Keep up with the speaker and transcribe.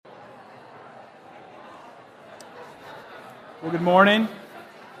Well, good morning.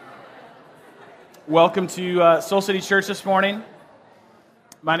 Welcome to Soul City Church this morning.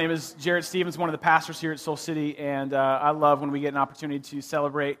 My name is Jarrett Stevens, one of the pastors here at Soul City, and I love when we get an opportunity to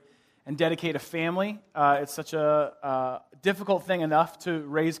celebrate and dedicate a family. It's such a difficult thing enough to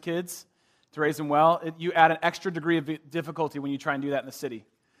raise kids, to raise them well. You add an extra degree of difficulty when you try and do that in the city.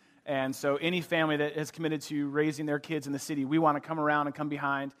 And so any family that is committed to raising their kids in the city, we want to come around and come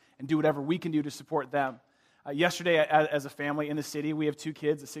behind and do whatever we can do to support them. Yesterday, as a family in the city, we have two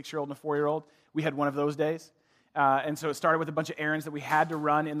kids, a 6-year-old and a 4-year-old. We had one of those days. And so it started with a bunch of errands that we had to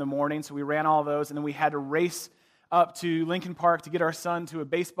run in the morning. So we ran all of those, and then we had to race up to Lincoln Park to get our son to a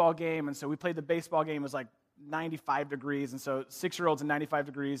baseball game. And so we played the baseball game. It was like 95 degrees. And so 6-year-olds and 95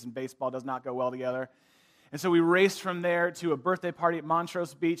 degrees and baseball does not go well together. And so we raced from there to a birthday party at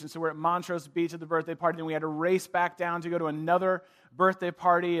Montrose Beach. And so we're at Montrose Beach at the birthday party. Then we had to race back down to go to another birthday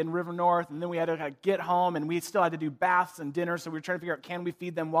party in River North. And then we had to get home, and we still had to do baths and dinner. So we were trying to figure out, can we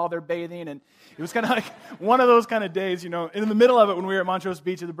feed them while they're bathing? And it was kind of like one of those kind of days, you know. And in the middle of it, when we were at Montrose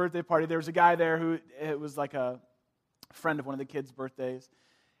Beach at the birthday party, there was a guy there who, it was like a friend of one of the kids' birthdays.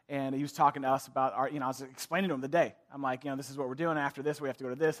 And he was talking to us about our, I was explaining to him the day. I'm like, this is what we're doing. After this, we have to go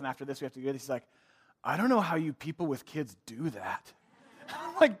to this. And after this, we have to go to this. He's like, I don't know how you people with kids do that.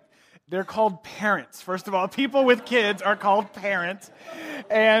 Like, they're called parents. First of all, people with kids are called parents,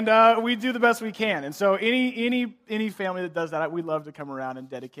 and we do the best we can. And so, any family that does that, we love to come around and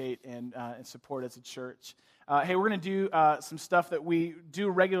dedicate and support as a church. Hey, we're going to do some stuff that we do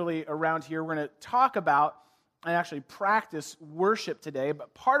regularly around here. We're going to talk about and actually practice worship today.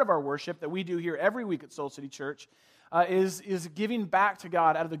 But part of our worship that we do here every week at Soul City Church is giving back to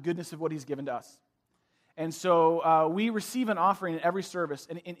God out of the goodness of what He's given to us. And so we receive an offering in every service,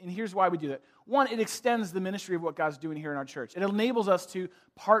 and here's why we do that. One, it extends the ministry of what God's doing here in our church. It enables us to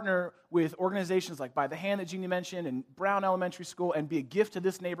partner with organizations like By the Hand that Jeannie mentioned and Brown Elementary School and be a gift to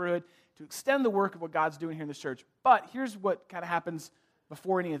this neighborhood to extend the work of what God's doing here in this church. But here's what kind of happens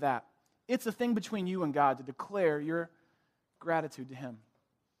before any of that. It's a thing between you and God to declare your gratitude to Him,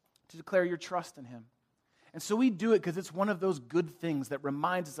 to declare your trust in Him. And so we do it because it's one of those good things that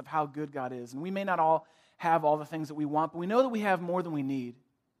reminds us of how good God is. And we may not all have all the things that we want, but we know that we have more than we need.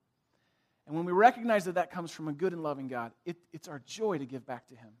 And when we recognize that that comes from a good and loving God, it's our joy to give back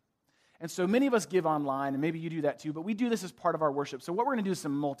to Him. And so many of us give online, and maybe you do that too, but we do this as part of our worship. So what we're going to do is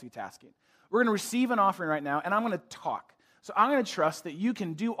some multitasking. We're going to receive an offering right now, and I'm going to talk. So I'm going to trust that you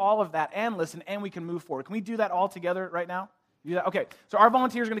can do all of that and listen, and we can move forward. Can we do that all together right now? Do that? Okay, so our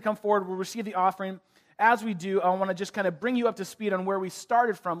volunteers are going to come forward. We'll receive the offering. As we do, I want to just kind of bring you up to speed on where we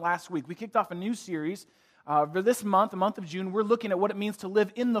started from last week. We kicked off a new series. For this month, the month of June, we're looking at what it means to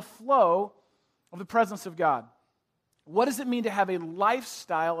live in the flow of the presence of God. What does it mean to have a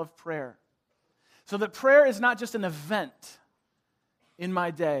lifestyle of prayer? So that prayer is not just an event in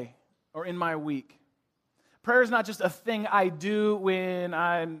my day or in my week. Prayer is not just a thing I do when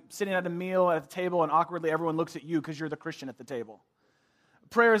I'm sitting at a meal at the table and awkwardly everyone looks at you because you're the Christian at the table.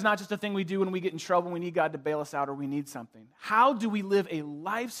 Prayer is not just a thing we do when we get in trouble, we need God to bail us out, or we need something. How do we live a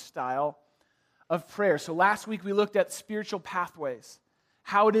lifestyle of prayer? So last week we looked at spiritual pathways,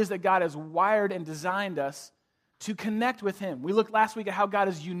 how it is that God has wired and designed us to connect with Him. We looked last week at how God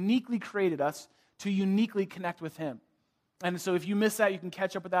has uniquely created us to uniquely connect with Him. And so if you missed that, you can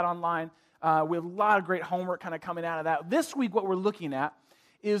catch up with that online. We have a lot of great homework kind of coming out of that. This week what we're looking at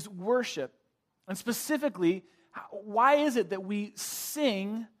is worship. And specifically, why is it that we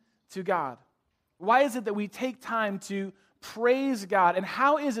sing to God? Why is it that we take time to praise God? And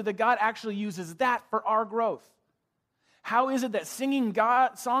how is it that God actually uses that for our growth? How is it that singing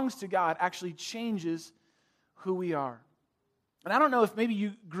songs to God actually changes who we are? And I don't know if maybe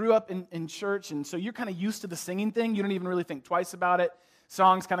you grew up in church, and so you're kind of used to the singing thing. You don't even really think twice about it.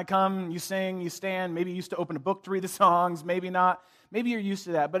 Songs kind of come, you sing, you stand. Maybe you used to open a book to read the songs, maybe not. Maybe you're used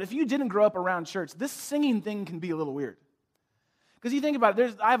to that. But if you didn't grow up around church, this singing thing can be a little weird. Because you think about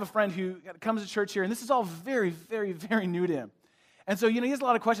it, I have a friend who comes to church here, and this is all very, very, very new to him. And so, he has a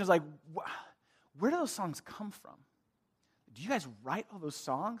lot of questions like, where do those songs come from? Do you guys write all those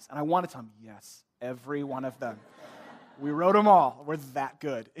songs? And I want to tell him, yes, every one of them. We wrote them all. We're that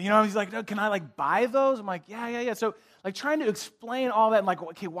good. And, he's like, no, can I buy those? I'm like, yeah. So trying to explain all that, and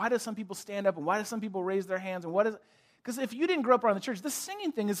okay, why do some people stand up and why do some people raise their hands and what is? Because if you didn't grow up around the church, this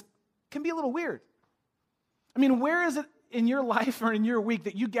singing thing can be a little weird. I mean, where is it in your life or in your week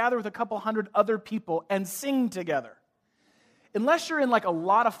that you gather with a couple hundred other people and sing together? Unless you're in a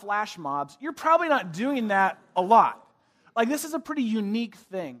lot of flash mobs, you're probably not doing that a lot. This is a pretty unique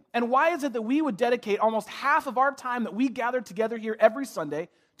thing. And why is it that we would dedicate almost half of our time that we gather together here every Sunday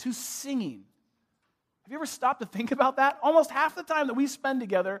to singing? Have Have you ever stopped to think about that? Almost half the time that we spend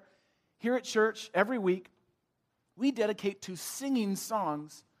together here at church every week, we dedicate to singing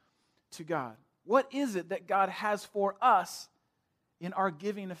songs to God. What is it that God has for us in our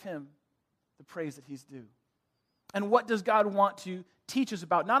giving of Him the praise that He's due? And what does God want to teach us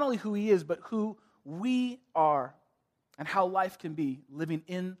about not only who He is, but who we are and how life can be living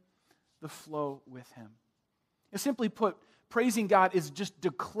in the flow with Him? And simply put, praising God is just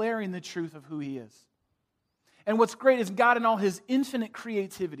declaring the truth of who He is. And what's great is God, in all His infinite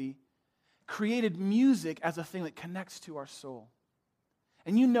creativity, created music as a thing that connects to our soul.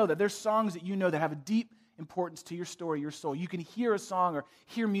 And you know that there's songs that you know that have a deep importance to your story, your soul. You can hear a song or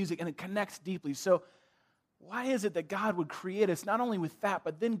hear music and it connects deeply. So why is it that God would create us not only with that,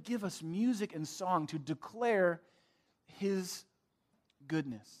 but then give us music and song to declare His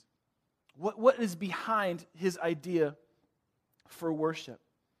goodness? What is behind His idea for worship?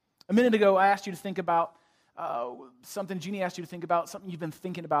 A minute ago, I asked you to think about something. Jeannie asked you to think about something you've been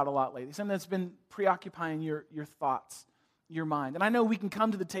thinking about a lot lately, something that's been preoccupying your thoughts, your mind. And I know we can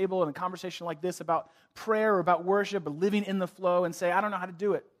come to the table in a conversation like this about prayer or about worship or living in the flow and say, I don't know how to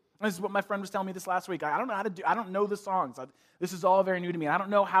do it. And this is what my friend was telling me this last week. I don't know how to do. I don't know the songs. This is all very new to me. I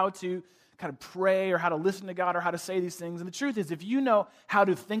don't know how to kind of pray or how to listen to God or how to say these things. And the truth is, if you know how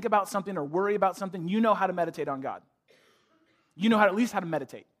to think about something or worry about something, you know how to meditate on God. You know at least how to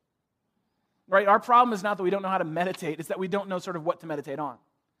meditate. Right? Our problem is not that we don't know how to meditate, it's that we don't know sort of what to meditate on.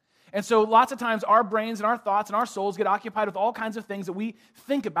 And so lots of times our brains and our thoughts and our souls get occupied with all kinds of things that we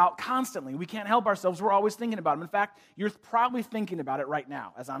think about constantly. We can't help ourselves. We're always thinking about them. In fact, you're probably thinking about it right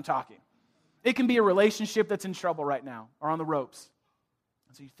now as I'm talking. It can be a relationship that's in trouble right now or on the ropes.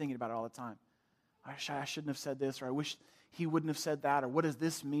 And so you're thinking about it all the time. I shouldn't have said this, or I wish he wouldn't have said that, or what does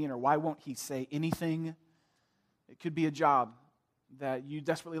this mean, or why won't he say anything? It could be a job that you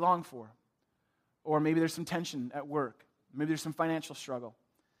desperately long for. Or maybe there's some tension at work. Maybe there's some financial struggle.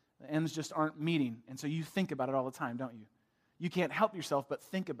 The ends just aren't meeting. And so you think about it all the time, don't you? You can't help yourself but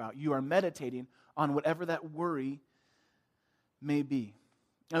think about. You are meditating on whatever that worry may be.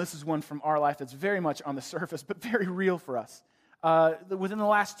 Now, this is one from our life that's very much on the surface, but very real for us. Within the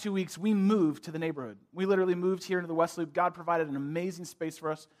last 2 weeks, we moved to the neighborhood. We literally moved here into the West Loop. God provided an amazing space for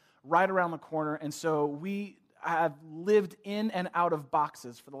us right around the corner. And so we have lived in and out of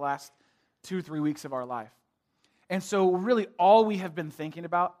boxes for the last 2 or 3 weeks of our life. And so really all we have been thinking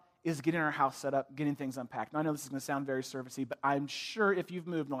about is getting our house set up, getting things unpacked. Now, I know this is going to sound very surfacey, but I'm sure if you've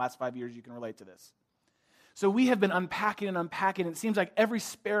moved in the last 5 years, you can relate to this. So we have been unpacking and unpacking, and it seems like every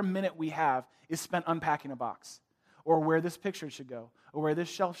spare minute we have is spent unpacking a box, or where this picture should go, or where this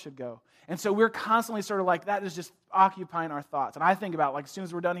shelf should go. And so we're constantly sort of like, that is just occupying our thoughts. And I think about, like, as soon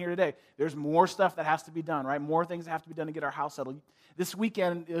as we're done here today, there's more stuff that has to be done, right? More things that have to be done to get our house settled. This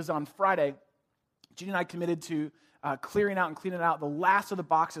weekend is on Friday. Jeannie and I committed to clearing out and cleaning out the last of the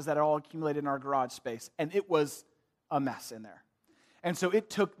boxes that are all accumulated in our garage space. And it was a mess in there. And so it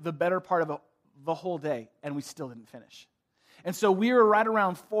took the better part of the whole day, and we still didn't finish. And so we were right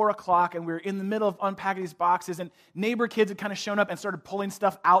around 4 o'clock, and we were in the middle of unpacking these boxes, and neighbor kids had kind of shown up and started pulling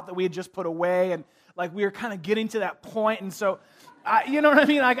stuff out that we had just put away, and like we were kind of getting to that point. And so, you know what I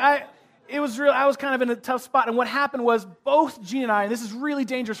mean? It was real. I was kind of in a tough spot. And what happened was both Jeannie and I, and this is really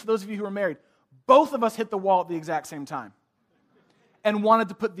dangerous for those of you who are married, both of us hit the wall at the exact same time and wanted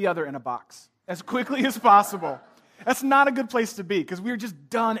to put the other in a box as quickly as possible. That's not a good place to be because we were just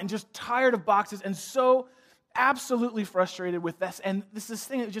done and just tired of boxes and so absolutely frustrated with this. And this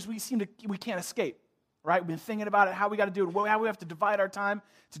thing that just we can't escape, right? We've been thinking about it, how we got to do it, how we have to divide our time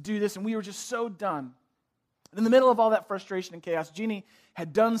to do this, and we were just so done. In the middle of all that frustration and chaos, Jeannie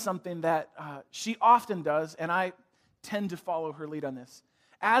had done something that she often does, and I tend to follow her lead on this.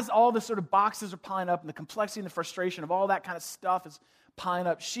 As all the sort of boxes are piling up and the complexity and the frustration of all that kind of stuff is piling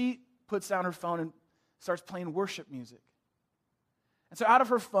up, she puts down her phone and starts playing worship music. And so out of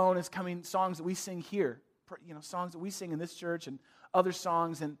her phone is coming songs that we sing here, songs that we sing in this church and other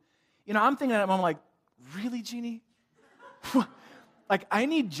songs. And, I'm thinking at I'm like, really, Jeannie? Like, I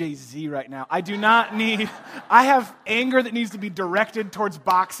need Jay-Z right now. I have anger that needs to be directed towards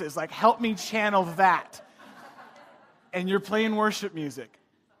boxes. Like, help me channel that. And you're playing worship music.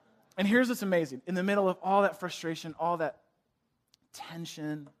 And here's what's amazing. In the middle of all that frustration, all that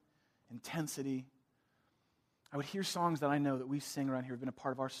tension, intensity, I would hear songs that I know that we sing around here have been a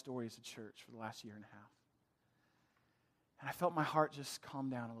part of our story as a church for the last year and a half. And I felt my heart just calm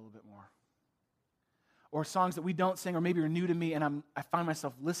down a little bit more. Or songs that we don't sing or maybe are new to me, and I find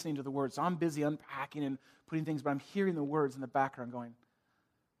myself listening to the words. So I'm busy unpacking and putting things, but I'm hearing the words in the background going,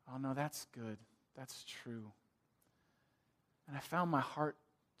 oh no, that's good. That's true. And I found my heart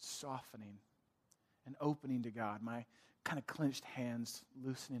softening and opening to God, my kind of clenched hands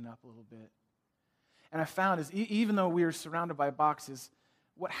loosening up a little bit. And I found is even though we are surrounded by boxes,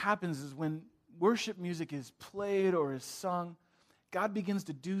 what happens is when worship music is played or is sung, God begins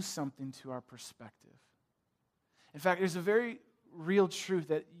to do something to our perspective. In fact, there's a very real truth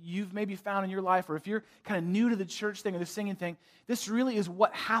that you've maybe found in your life, or if you're kind of new to the church thing or the singing thing, this really is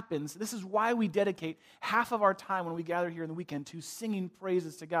what happens. This is why we dedicate half of our time when we gather here in the weekend to singing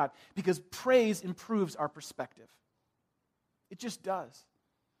praises to God, because praise improves our perspective. It just does.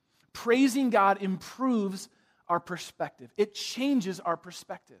 Praising God improves our perspective. It changes our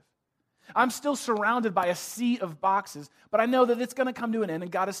perspective. I'm still surrounded by a sea of boxes, but I know that it's going to come to an end,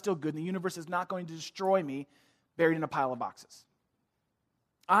 and God is still good, and the universe is not going to destroy me buried in a pile of boxes.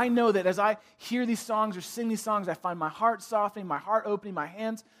 I know that as I hear these songs or sing these songs, I find my heart softening, my heart opening, my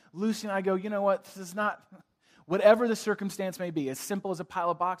hands loosening. I go, you know what? This is not, whatever the circumstance may be, as simple as a pile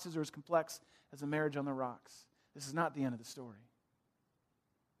of boxes or as complex as a marriage on the rocks, this is not the end of the story.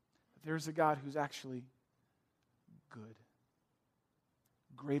 But there's a God who's actually good,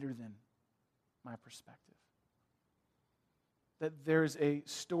 greater than my perspective. That there's a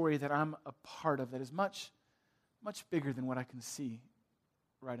story that I'm a part of that is much, much bigger than what I can see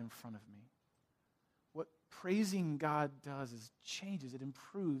right in front of me. What praising God does is changes, it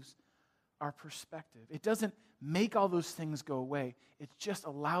improves our perspective. It doesn't make all those things go away. It just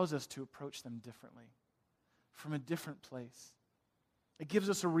allows us to approach them differently, from a different place. It gives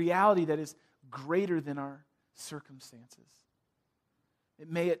us a reality that is greater than our circumstances. It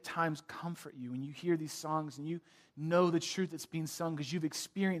may at times comfort you when you hear these songs and you know the truth that's being sung because you've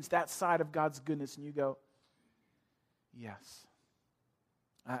experienced that side of God's goodness and you go, yes,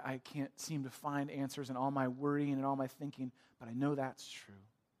 I can't seem to find answers in all my worrying and all my thinking, but I know that's true.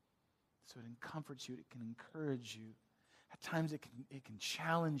 So it comforts you, it can encourage you. At times it can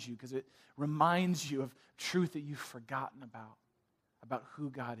challenge you because it reminds you of truth that you've forgotten about who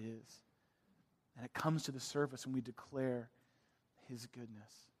God is. And it comes to the surface when we declare His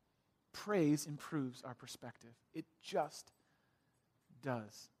goodness. Praise improves our perspective. It just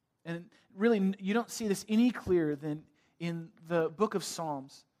does. And really, you don't see this any clearer than in the book of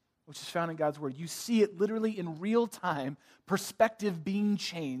Psalms, which is found in God's Word. You see it literally in real time, perspective being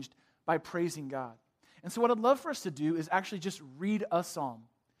changed by praising God. And so what I'd love for us to do is actually just read a psalm.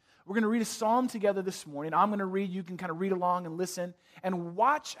 We're going to read a psalm together this morning. I'm going to read, you can kind of read along and listen, and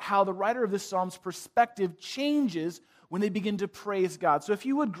watch how the writer of this psalm's perspective changes when they begin to praise God. So if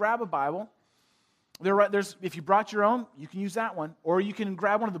you would grab a Bible, if you brought your own, you can use that one, or you can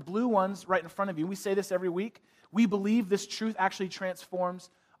grab one of the blue ones right in front of you. We say this every week. We believe this truth actually transforms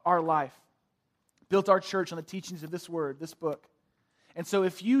our life. Built our church on the teachings of this word, this book. And so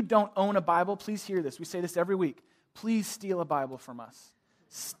if you don't own a Bible, please hear this. We say this every week. Please steal a Bible from us.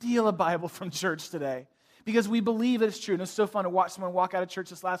 Steal a Bible from church today. Because we believe that it's true. And it's so fun to watch someone walk out of church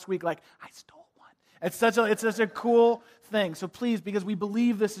this last week like, I stole one. It's such a cool thing. So please, because we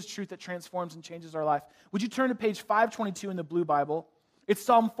believe this is truth that transforms and changes our life, would you turn to page 522 in the blue Bible? It's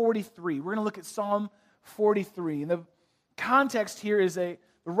Psalm 43. We're going to look at Psalm 43. And the context here is the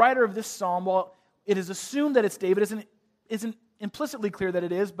writer of this psalm, well, it is assumed that it's David. Isn't implicitly clear that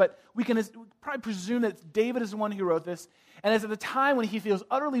it is, but we can probably presume that David is the one who wrote this. And it's at the time when he feels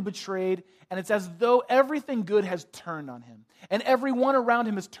utterly betrayed, and it's as though everything good has turned on him, and everyone around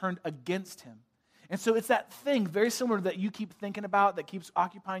him has turned against him. And so it's that thing, very similar that you keep thinking about, that keeps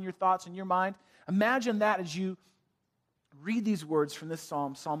occupying your thoughts and your mind. Imagine that as you read these words from this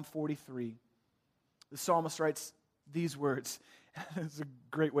psalm, Psalm 43. The psalmist writes these words. It's a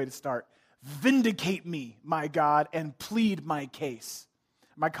great way to start. Vindicate me, my God, and plead my case,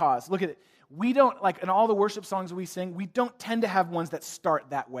 my cause. Look at it. We don't, like in all the worship songs we sing, we don't tend to have ones that start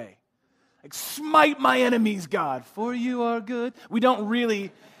that way. Like, smite my enemies, God, for you are good. We don't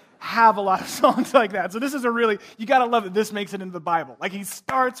really have a lot of songs like that. So this is you got to love that this makes it into the Bible. Like he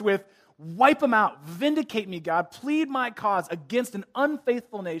starts with, wipe them out, vindicate me, God, plead my cause against an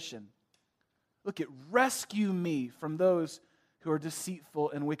unfaithful nation. Look at, rescue me from those who are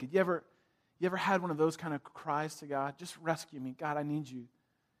deceitful and wicked. You ever had one of those kind of cries to God? Just rescue me. God, I need you.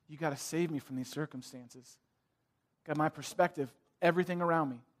 You got to save me from these circumstances. God, my perspective, everything around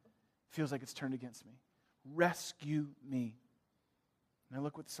me feels like it's turned against me. Rescue me. Now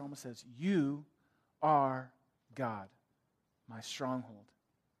look what the psalmist says. You are God, my stronghold.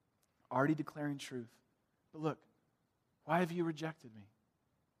 Already declaring truth. But look, why have you rejected me?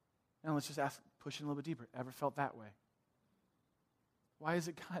 Now let's just push in a little bit deeper. Ever felt that way? Why is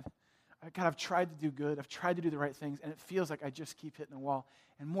it, God, I've tried to do good. I've tried to do the right things, and it feels like I just keep hitting the wall.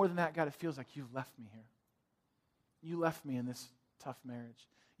 And more than that, God, it feels like you've left me here. You left me in this tough marriage.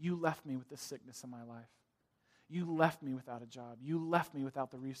 You left me with the sickness in my life. You left me without a job. You left me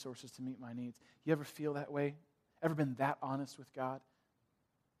without the resources to meet my needs. You ever feel that way? Ever been that honest with God?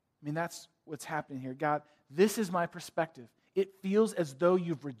 I mean, that's what's happening here. God, this is my perspective. It feels as though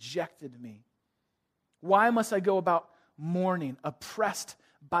you've rejected me. Why must I go about mourning, oppressed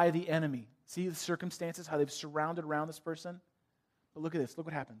by the enemy? See the circumstances, how they've surrounded around this person? But look at this. Look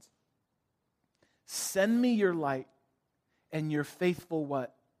what happens. Send me your light and your faithful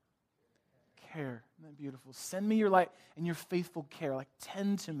what? Care. Isn't that beautiful? Send me your light and your faithful care. Like,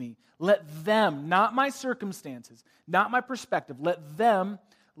 tend to me. Let them, not my circumstances, not my perspective, let them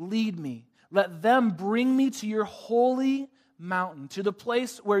lead me. Let them bring me to your holy mountain, to the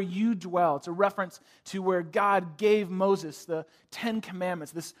place where you dwell. It's a reference to where God gave Moses the 10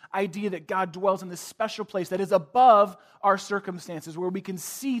 Commandments, this idea that God dwells in this special place that is above our circumstances, where we can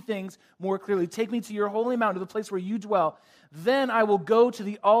see things more clearly. Take me to your holy mountain, to the place where you dwell. Then I will go to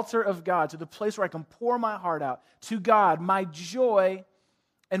the altar of God, to the place where I can pour my heart out to God, my joy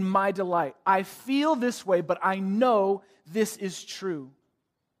and my delight. I feel this way, but I know this is true.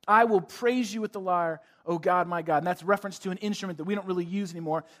 I will praise you with the lyre, O God, my God. And that's reference to an instrument that we don't really use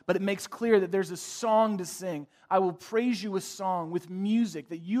anymore, but it makes clear that there's a song to sing. I will praise you with song, with music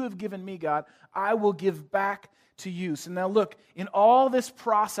that you have given me, God. I will give back to you. So now look, in all this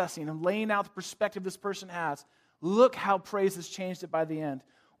processing and laying out the perspective this person has, look how praise has changed it by the end.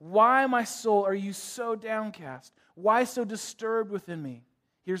 Why, my soul, are you so downcast? Why so disturbed within me?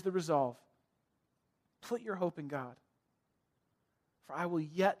 Here's the resolve. Put your hope in God. For I will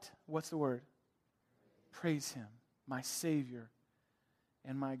yet, what's the word? Praise him, my Savior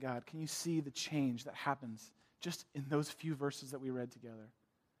and my God. Can you see the change that happens just in those few verses that we read together?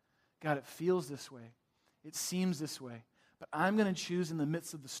 God, it feels this way. It seems this way. But I'm going to choose in the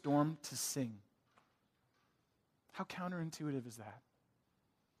midst of the storm to sing. How counterintuitive is that?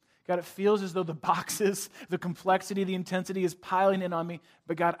 God, it feels as though the boxes, the complexity, the intensity is piling in on me.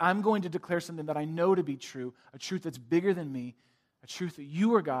 But God, I'm going to declare something that I know to be true, a truth that's bigger than me, a truth that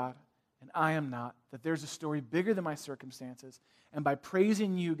you are God and I am not, that there's a story bigger than my circumstances. And by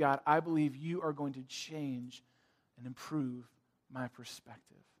praising you, God, I believe you are going to change and improve my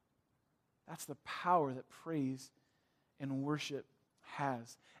perspective. That's the power that praise and worship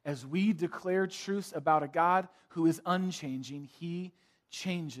has. As we declare truths about a God who is unchanging, he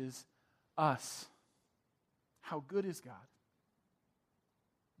changes us. How good is God?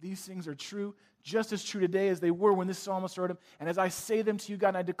 These things are true, just as true today as they were when this psalmist wrote them. And as I say them to you, God,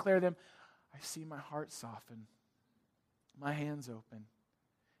 and I declare them, I see my heart soften, my hands open,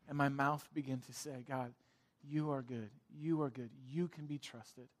 and my mouth begin to say, God, you are good. You are good. You can be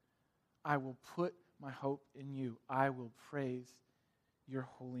trusted. I will put my hope in you. I will praise your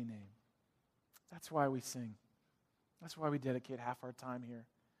holy name. That's why we sing. That's why we dedicate half our time here.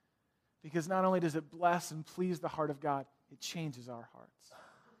 Because not only does it bless and please the heart of God, it changes our hearts.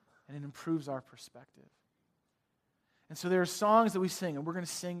 And it improves our perspective. And so there are songs that we sing, and we're going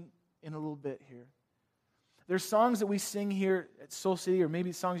to sing in a little bit here. There's songs that we sing here at Soul City, or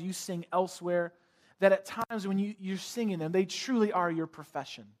maybe songs you sing elsewhere, that at times when you're singing them, they truly are your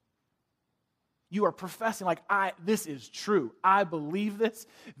profession. You are professing like, this is true. I believe this.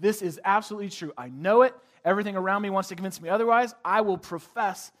 This is absolutely true. I know it. Everything around me wants to convince me otherwise. I will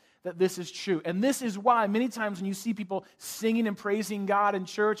profess that this is true. And this is why many times when you see people singing and praising God in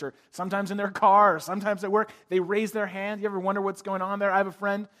church, or sometimes in their car, or sometimes at work, they raise their hand. You ever wonder what's going on there? I have a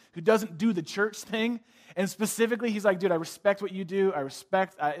friend who doesn't do the church thing. And specifically, he's like, dude, I respect what you do.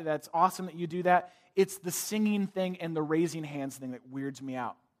 That's awesome that you do that. It's the singing thing and the raising hands thing that weirds me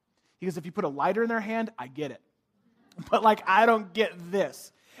out. He goes, if you put a lighter in their hand, I get it. But I don't get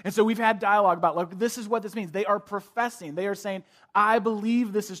this. And so we've had dialogue about, this is what this means. They are professing. They are saying, I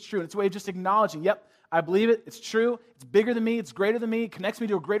believe this is true. And it's a way of just acknowledging, yep, I believe it. It's true. It's bigger than me. It's greater than me. It connects me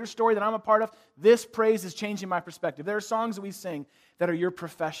to a greater story that I'm a part of. This praise is changing my perspective. There are songs that we sing that are your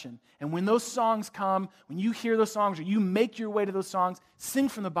profession. And when those songs come, when you hear those songs or you make your way to those songs, sing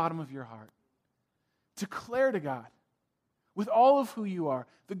from the bottom of your heart. Declare to God, with all of who you are,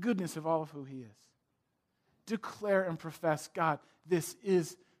 the goodness of all of who he is. Declare and profess, God, this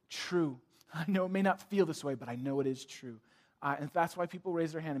is true. I know it may not feel this way, but I know it is true. And that's why people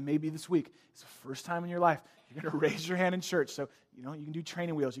raise their hand. And maybe this week, it's the first time in your life, you're going to raise your hand in church. So, you can do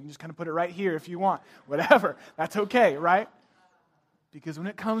training wheels. You can just kind of put it right here if you want. Whatever. That's okay, right? Because when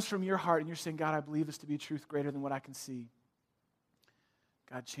it comes from your heart and you're saying, God, I believe this to be truth greater than what I can see,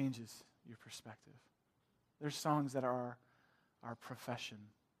 God changes your perspective. There's songs that are our profession.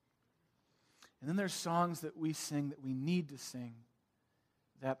 And then there's songs that we sing that we need to sing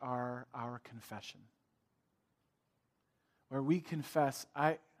that are our confession. Where we confess,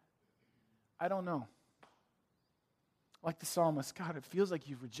 I I don't know. Like the psalmist, God, it feels like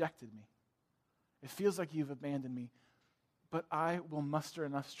you've rejected me. It feels like you've abandoned me. But I will muster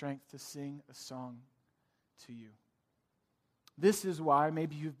enough strength to sing a song to you. This is why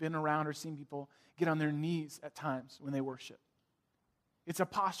maybe you've been around or seen people get on their knees at times when they worship. It's a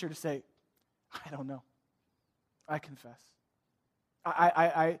posture to say, I don't know. I confess.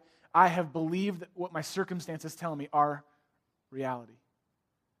 I have believed that what my circumstances tell me are reality.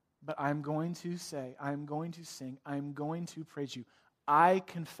 But I'm going to say, I'm going to sing, I'm going to praise you. I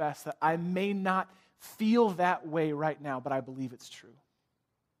confess that I may not feel that way right now, but I believe it's true.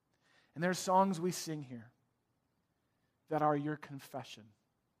 And there are songs we sing here that are your confession.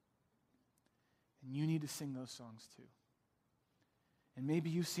 And you need to sing those songs too. And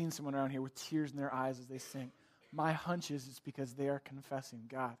maybe you've seen someone around here with tears in their eyes as they sing. My hunch is it's because they are confessing,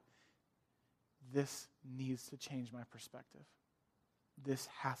 God, this needs to change my perspective. This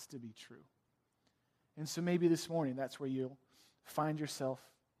has to be true. And so maybe this morning that's where you'll find yourself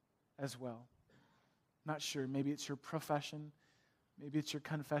as well. Not sure. Maybe it's your profession. Maybe it's your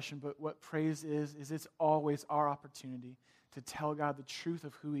confession. But what praise is it's always our opportunity to tell God the truth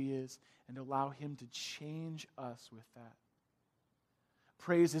of who He is and allow Him to change us with that.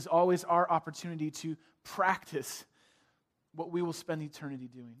 Praise is always our opportunity to practice what we will spend eternity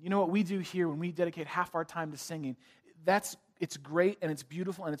doing. You know what we do here when we dedicate half our time to singing? It's great and it's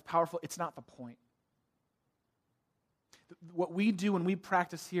beautiful and it's powerful. It's not the point. What we do when we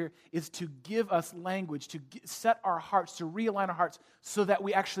practice here is to give us language, to set our hearts, to realign our hearts so that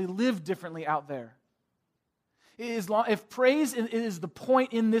we actually live differently out there. If praise is the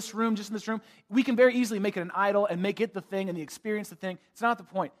point in this room, just in this room, we can very easily make it an idol and make it the thing and the experience the thing. It's not the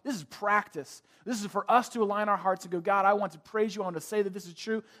point. This is practice. This is for us to align our hearts and go, God, I want to praise you. I want to say that this is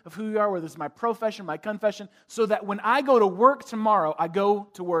true of who you are, whether this is my profession, my confession, so that when I go to work tomorrow, I go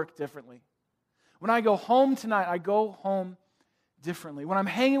to work differently. When I go home tonight, I go home differently. When I'm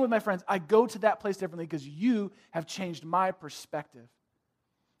hanging with my friends, I go to that place differently because you have changed my perspective.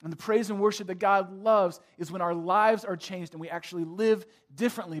 And the praise and worship that God loves is when our lives are changed and we actually live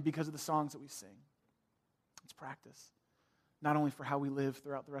differently because of the songs that we sing. It's practice. Not only for how we live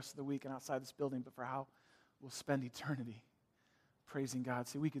throughout the rest of the week and outside this building, but for how we'll spend eternity praising God.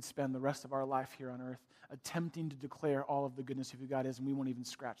 See, we could spend the rest of our life here on earth attempting to declare all of the goodness of who God is, and we won't even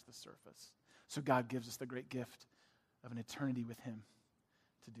scratch the surface. So God gives us the great gift of an eternity with Him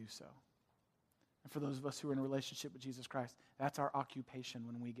to do so. And for those of us who are in a relationship with Jesus Christ, that's our occupation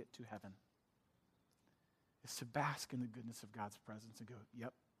when we get to heaven. Is to bask in the goodness of God's presence and go,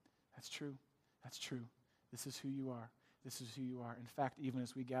 yep, that's true. That's true. This is who you are. This is who you are. In fact, even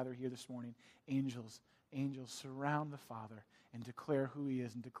as we gather here this morning, angels surround the Father and declare who He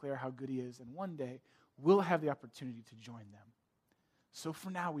is and declare how good He is. And one day, we'll have the opportunity to join them. So for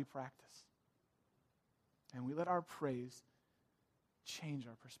now, we practice. And we let our praise change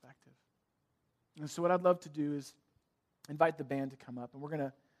our perspective. And so what I'd love to do is invite the band to come up, and we're going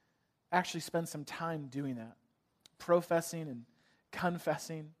to actually spend some time doing that, professing and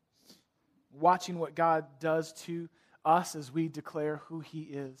confessing, watching what God does to us as we declare who He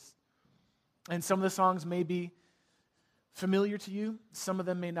is. And some of the songs may be familiar to you, some of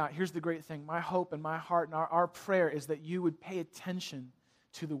them may not. Here's the great thing. My hope and my heart and our prayer is that you would pay attention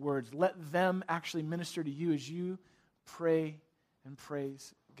to the words. Let them actually minister to you as you pray and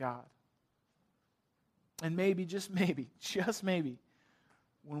praise God. And maybe, just maybe,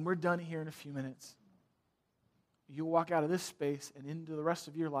 when we're done here in a few minutes, you'll walk out of this space and into the rest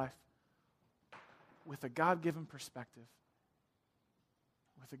of your life with a God-given perspective.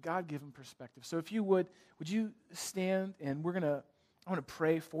 With a God-given perspective. So if you would you stand, and I want to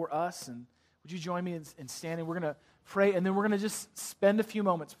pray for us, and would you join me in standing? We're going to pray, and then we're going to just spend a few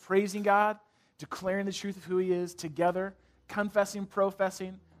moments praising God, declaring the truth of who He is together, confessing,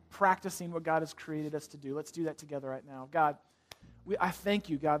 professing, practicing what God has created us to do. Let's do that together right now. God, I thank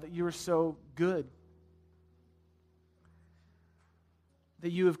you, God, that you are so good,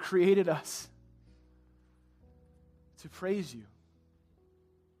 that you have created us to praise you.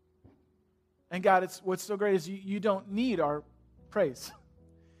 And God, what's so great is you don't need our praise.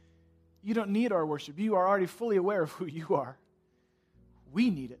 You don't need our worship. You are already fully aware of who you are. We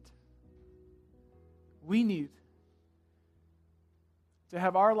need it. We need to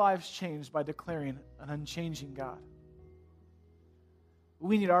have our lives changed by declaring an unchanging God.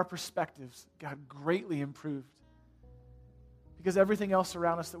 We need our perspectives, God, greatly improved. Because everything else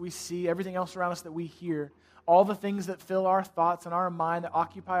around us that we see, everything else around us that we hear, all the things that fill our thoughts and our mind, that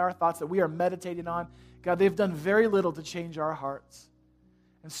occupy our thoughts, that we are meditating on, God, they've done very little to change our hearts.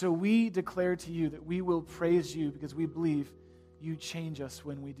 And so we declare to you that we will praise you because we believe you change us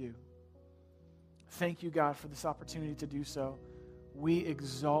when we do. thank you, God, for this opportunity to do so. We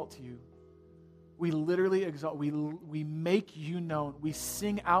exalt you. We literally exalt. We make you known. We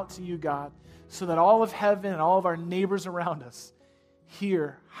sing out to you, God, so that all of heaven and all of our neighbors around us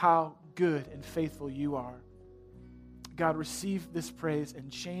hear how good and faithful you are. God, receive this praise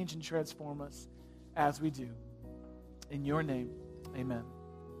and change and transform us as we do. In your name, amen.